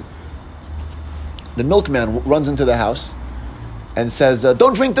talking, the milkman runs into the house and says,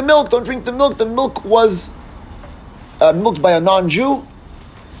 "Don't drink the milk, don't drink the milk. The milk was milked by a non-Jew,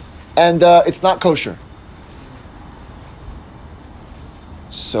 and it's not kosher."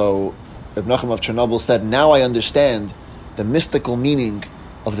 So Reb Nachum of Chernobyl said, "Now I understand the mystical meaning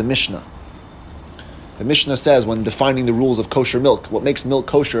of the Mishnah." The Mishnah says, when defining the rules of kosher milk, what makes milk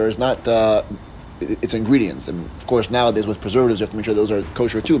kosher is not its ingredients. And of course, nowadays with preservatives, you have to make sure those are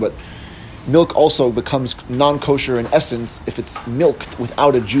kosher too, but milk also becomes non-kosher in essence if it's milked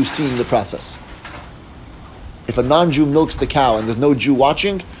without a Jew seeing the process. If a non-Jew milks the cow and there's no Jew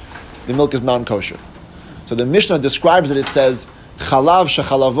watching, the milk is non-kosher. So the Mishnah describes it, it says, Chalav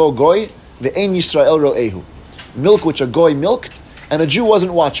shechalavo goy ve'ein Yisrael ro'ehu. Milk which a goy milked and a Jew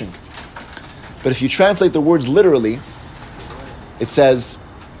wasn't watching. But if you translate the words literally, it says,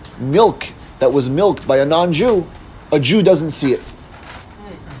 milk that was milked by a non-Jew, a Jew doesn't see it.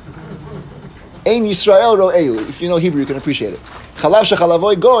 Ein Yisrael ro'ehu. If you know Hebrew, you can appreciate it. Chalav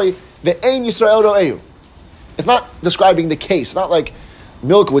shechalavoy goy ve'ein Yisrael ro'ehu. It's not describing the case. It's not like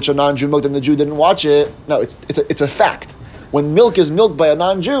milk which a non-Jew milked and the Jew didn't watch it. No, it's a fact. When milk is milked by a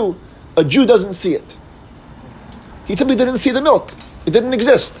non-Jew, a Jew doesn't see it. He simply didn't see the milk. It didn't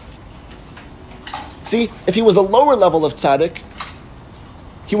exist. See, if he was a lower level of tzaddik,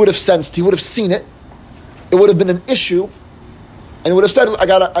 he would have sensed, he would have seen it. It would have been an issue, and he would have said, I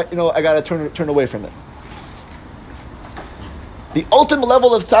gotta turn away from it. The ultimate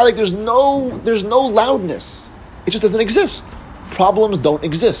level of tzaddik, there's no loudness. It just doesn't exist. Problems don't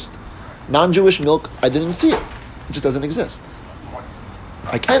exist. Non-Jewish milk, I didn't see it. It just doesn't exist.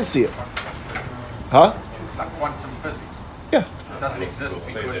 I can't see it. Huh? It's like quantum physics. Yeah. It doesn't exist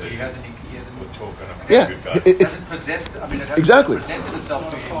because he hasn't spoken of. Yeah, Good guy. it's It possessed, I mean, it Exactly. presented itself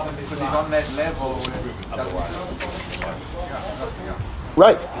to him because he's on that level. Otherwise.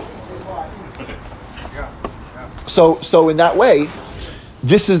 right. So in that way,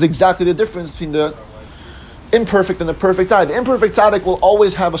 this is exactly the difference between the imperfect and the perfect tzaddik. The imperfect tzaddik will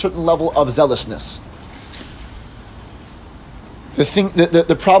always have a certain level of zealousness.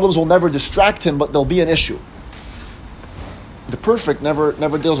 The problems will never distract him, but there'll be an issue. The perfect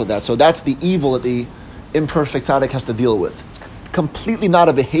never deals with that. So that's the evil that the imperfect tzaddik has to deal with. It's completely not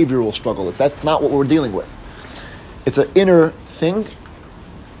a behavioral struggle. That's not what we're dealing with. It's an inner thing,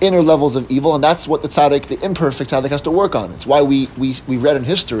 inner levels of evil, and that's what the imperfect tzaddik has to work on. It's why we read in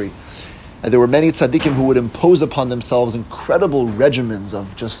history that there were many tzaddikim who would impose upon themselves incredible regimens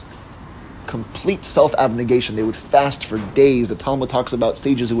of just complete self-abnegation. They would fast for days. The Talmud talks about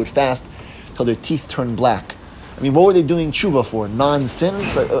sages who would fast till their teeth turned black. I mean, what were they doing tshuva for?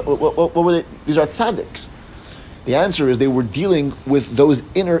 Non-sins? What were they? These are tzaddiks. The answer is they were dealing with those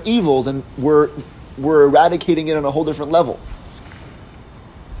inner evils and were eradicating it on a whole different level.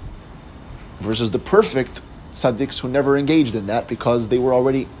 Versus the perfect tzaddiks who never engaged in that because they were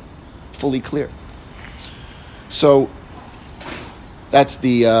already fully clear. So that's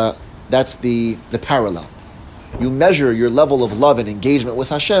the parallel. You measure your level of love and engagement with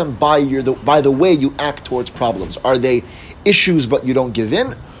Hashem by the way you act towards problems. Are they issues but you don't give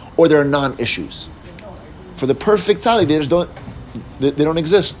in, or they're non-issues? For the perfect tzaddik, they don't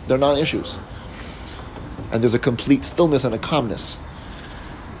exist. They're non-issues, and there's a complete stillness and a calmness.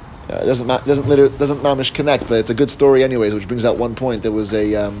 It doesn't mamish connect, but it's a good story anyways, which brings out one point. There was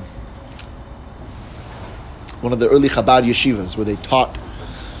one of the early Chabad yeshivas where they taught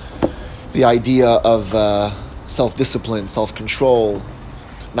the idea of self-discipline, self-control,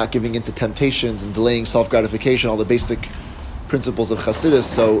 not giving in to temptations and delaying self-gratification, all the basic principles of Chassidus.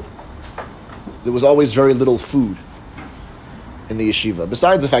 So there was always very little food in the yeshiva,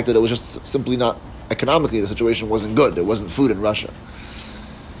 besides the fact that it was just simply not, economically, the situation wasn't good. There wasn't food in Russia.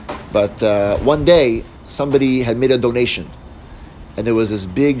 But one day, somebody had made a donation, and there was this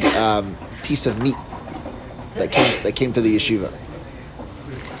big piece of meat that came to the yeshiva.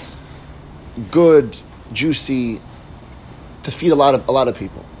 Good, juicy, to feed a lot of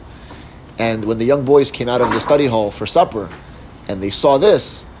people. And when the young boys came out of the study hall for supper, and they saw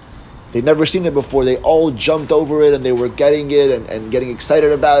this, they'd never seen it before. They all jumped over it, and they were getting it and getting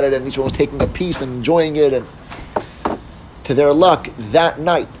excited about it, and each one was taking a piece and enjoying it. And to their luck, that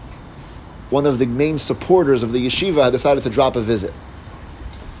night, one of the main supporters of the yeshiva had decided to drop a visit.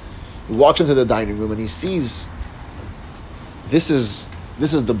 He walks into the dining room and he sees, this is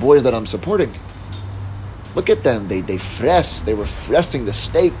the boys that I'm supporting. Look at them. They were fressing the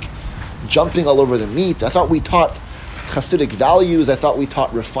steak, jumping all over the meat. I thought we taught Hasidic values. I thought we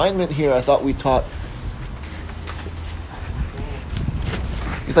taught refinement here. I thought we taught...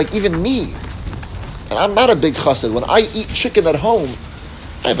 He's like, even me, and I'm not a big chassid. When I eat chicken at home,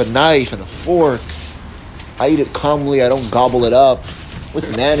 I have a knife and a fork. I eat it calmly. I don't gobble it up, with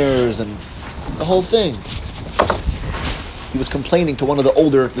manners and the whole thing. He was complaining to one of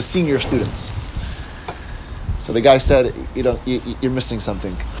the senior students. So the guy said, you're missing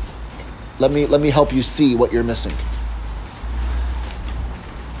something. Let me help you see what you're missing.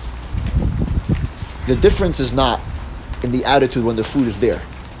 The difference is not in the attitude when the food is there.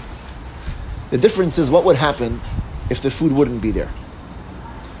 The difference is what would happen if the food wouldn't be there.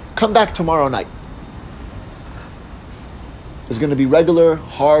 Come back tomorrow night. There's going to be regular,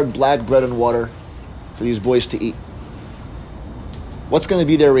 hard, black bread and water for these boys to eat. What's going to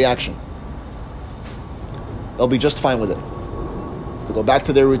be their reaction? They'll be just fine with it. They'll go back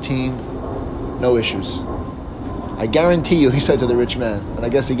to their routine, no issues. I guarantee you, he said to the rich man, and I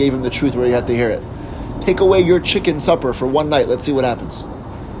guess he gave him the truth where he had to hear it. Take away your chicken supper for one night. Let's see what happens.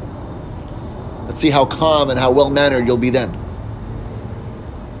 Let's see how calm and how well-mannered you'll be then.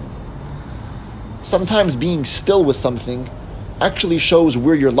 Sometimes being still with something actually shows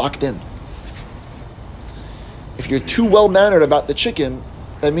where you're locked in. If you're too well-mannered about the chicken,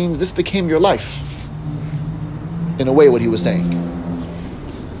 that means this became your life. In a way, what he was saying.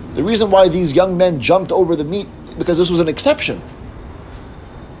 The reason why these young men jumped over the meat, because this was an exception.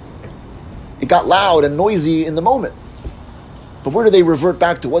 It got loud and noisy in the moment. But where do they revert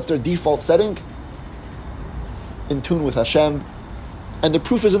back to? What's their default setting? In tune with Hashem. And the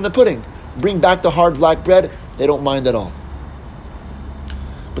proof is in the pudding. Bring back the hard black bread, they don't mind at all.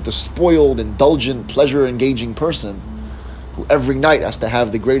 But the spoiled, indulgent, pleasure-engaging person, who every night has to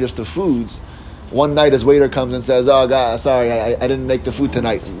have the greatest of foods, one night his waiter comes and says, oh God, sorry, I didn't make the food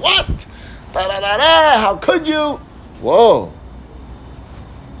tonight. What? How could you? Whoa.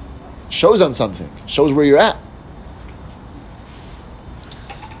 shows on something, shows where you're at.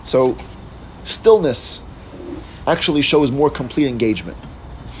 So stillness actually shows more complete engagement.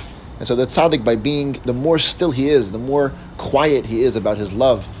 And so the tzaddik, by being, the more still he is, the more quiet he is about his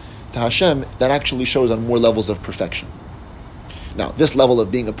love to Hashem, that actually shows on more levels of perfection. Now, this level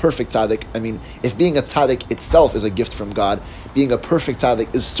of being a perfect tzaddik, I mean, if being a tzaddik itself is a gift from God, being a perfect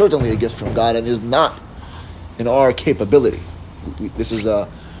tzaddik is certainly a gift from God and is not in our capability. This is a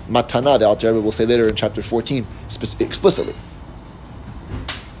matana, the Alter Rebbe will say later in chapter 14, explicitly.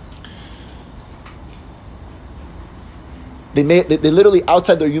 They literally,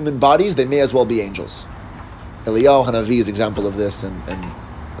 outside their human bodies, they may as well be angels. Eliyahu Hanavi is an example of this, and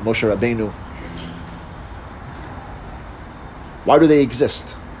Moshe Rabbeinu. Why do they exist?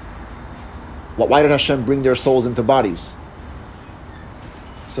 Why did Hashem bring their souls into bodies?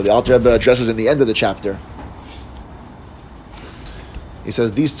 So the Alter Rebbe addresses in the end of the chapter. He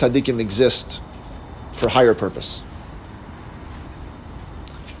says these tzaddikim exist for higher purpose.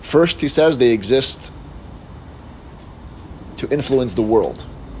 First, he says they exist to influence the world.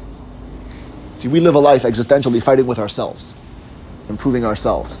 See, we live a life existentially fighting with ourselves, improving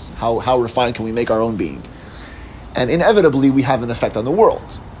ourselves. How refined can we make our own being? And inevitably, we have an effect on the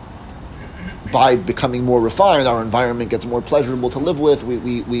world. By becoming more refined, our environment gets more pleasurable to live with.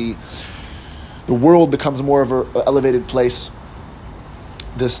 The world becomes more of an elevated place.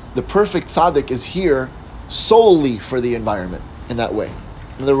 The perfect tzaddik is here solely for the environment in that way.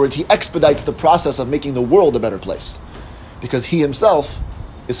 In other words, he expedites the process of making the world a better place, because he himself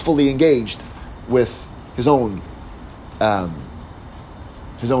is fully engaged with his own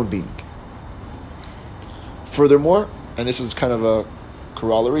being. Furthermore, and this is kind of a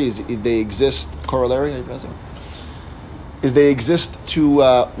corollary, they exist to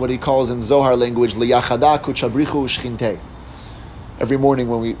what he calls in Zohar language, liyachada kuchabrichu shchinte. Every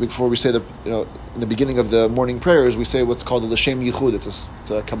morning before we say in the beginning of the morning prayers, we say what's called the L'Shem Yichud. It's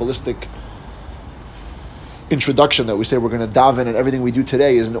a Kabbalistic introduction that we say we're going to daven, and everything we do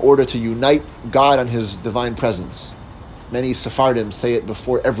today is in order to unite God and His divine presence. Many Sephardim say it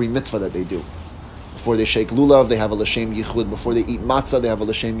before every mitzvah that they do. Before they shake lulav, they have a L'Shem Yichud. Before they eat matzah, they have a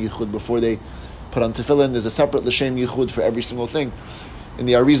L'Shem Yichud. Before they put on tefillin, there's a separate L'Shem Yichud for every single thing. In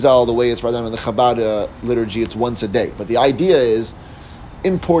the Arizal, the way it's brought down in the Chabad liturgy, it's once a day. But the idea is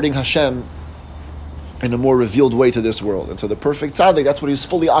importing Hashem in a more revealed way to this world. And so the perfect tzaddik, that's what he's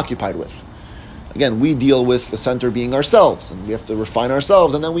fully occupied with. Again, we deal with the center being ourselves, and we have to refine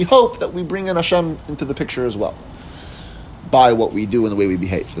ourselves, and then we hope that we bring in Hashem into the picture as well, by what we do and the way we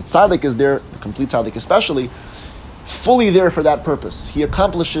behave. The tzaddik is there, the complete tzaddik especially, fully there for that purpose. He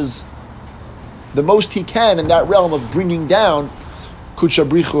accomplishes the most he can in that realm of bringing down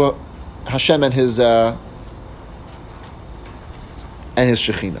Kuchabrichu Hashem and his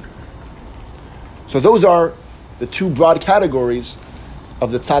Shekhinah. So those are the two broad categories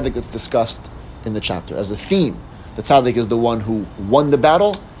of the tzaddik that's discussed in the chapter. As a theme, the tzaddik is the one who won the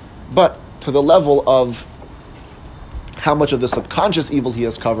battle, but to the level of how much of the subconscious evil he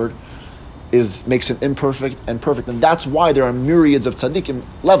has covered makes him imperfect and perfect. And that's why there are myriads of tzaddikim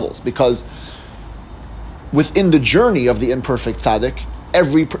levels, because within the journey of the imperfect tzaddik,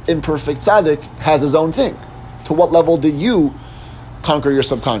 every imperfect tzaddik has his own thing. To what level did you conquer your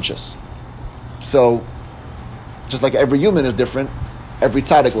subconscious? So, just like every human is different, every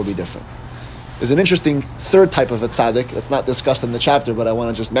tzaddik will be different. There's an interesting third type of a tzaddik that's not discussed in the chapter, but I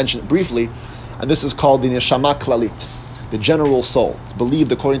want to just mention it briefly, and this is called the neshama klalit, the general soul. It's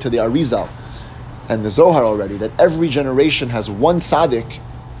believed, according to the Arizal and the Zohar already, that every generation has one tzaddik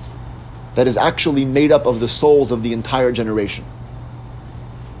that is actually made up of the souls of the entire generation.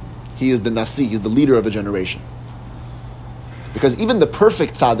 He is the nasi, he's the leader of a generation. Because even the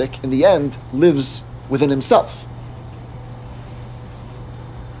perfect tzaddik, in the end, lives within himself.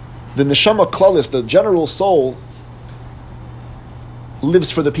 The neshama klalis, the general soul,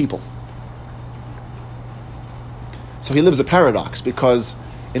 lives for the people. So he lives a paradox, because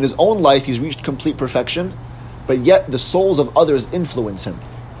in his own life he's reached complete perfection, but yet the souls of others influence him.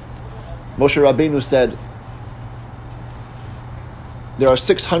 Moshe Rabbeinu said, there are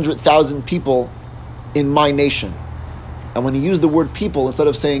 600,000 people in my nation. And when he used the word people, instead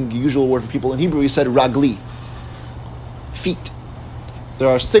of saying the usual word for people in Hebrew, he said ragli, feet. There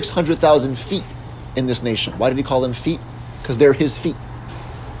are 600,000 feet in this nation. Why did he call them feet? Because they're his feet.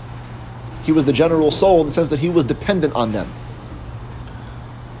 He was the general soul in the sense that he was dependent on them.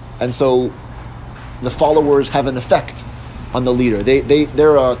 And so the followers have an effect on the leader.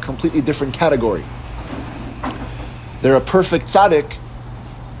 They're a completely different category. They're a perfect tzaddik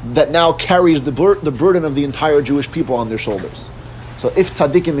that now carries the burden of the entire Jewish people on their shoulders. So if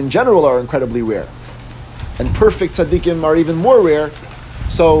tzaddikim in general are incredibly rare, and perfect tzaddikim are even more rare,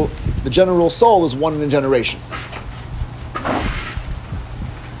 so the general soul is one in a generation.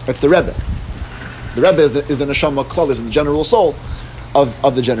 That's the Rebbe. The Rebbe is the neshama klal, is the general soul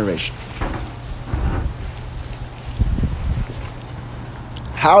of the generation.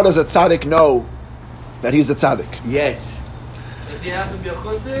 How does a tzaddik know that he's a tzaddik? Yes. Does he have to be a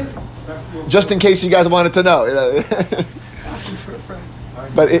chassid? Just in case you guys wanted to know.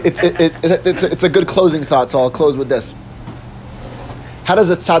 But it's a good closing thought, so I'll close with this. How does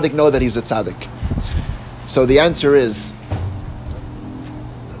a tzaddik know that he's a tzaddik? So the answer is,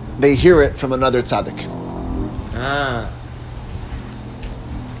 they hear it from another tzaddik.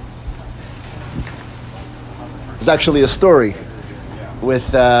 There's actually a story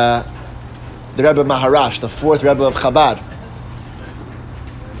with the Rebbe Maharash, the fourth Rebbe of Chabad.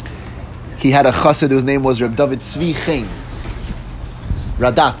 He had a chassid whose name was Reb David Tzvi Chaim.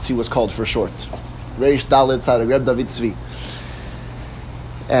 Radatz, he was called for short. Reish Dalet Tzaddik, Reb David Tzvi.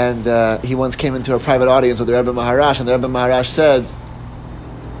 And he once came into a private audience with the Rebbe Maharash, and the Rebbe Maharash said,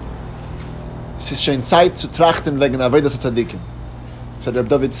 "Es ist schon Zeit zu trachten wegen Avodas HaTzadikim." Said Reb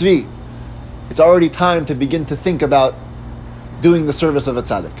David Tzvi, it's already time to begin to think about doing the service of a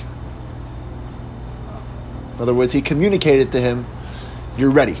tzaddik. In other words, he communicated to him,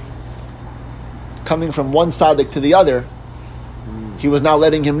 you're ready. Coming from one tzaddik to the other, he was now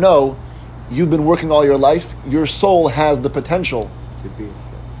letting him know, you've been working all your life, your soul has the potential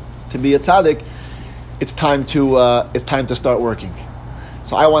to be a tzaddik. It's time to start working.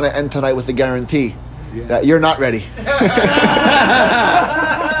 So I want to end tonight with the guarantee that you're not ready.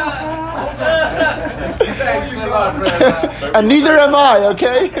 And neither am I,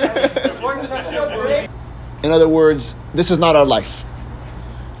 okay? In other words, this is not our life.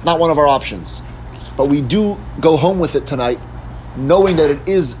 It's not one of our options. But we do go home with it tonight, knowing that it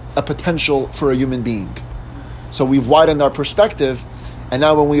is a potential for a human being. So we've widened our perspective, and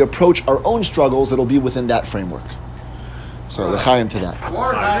now when we approach our own struggles, it'll be within that framework. So l'chaim to that.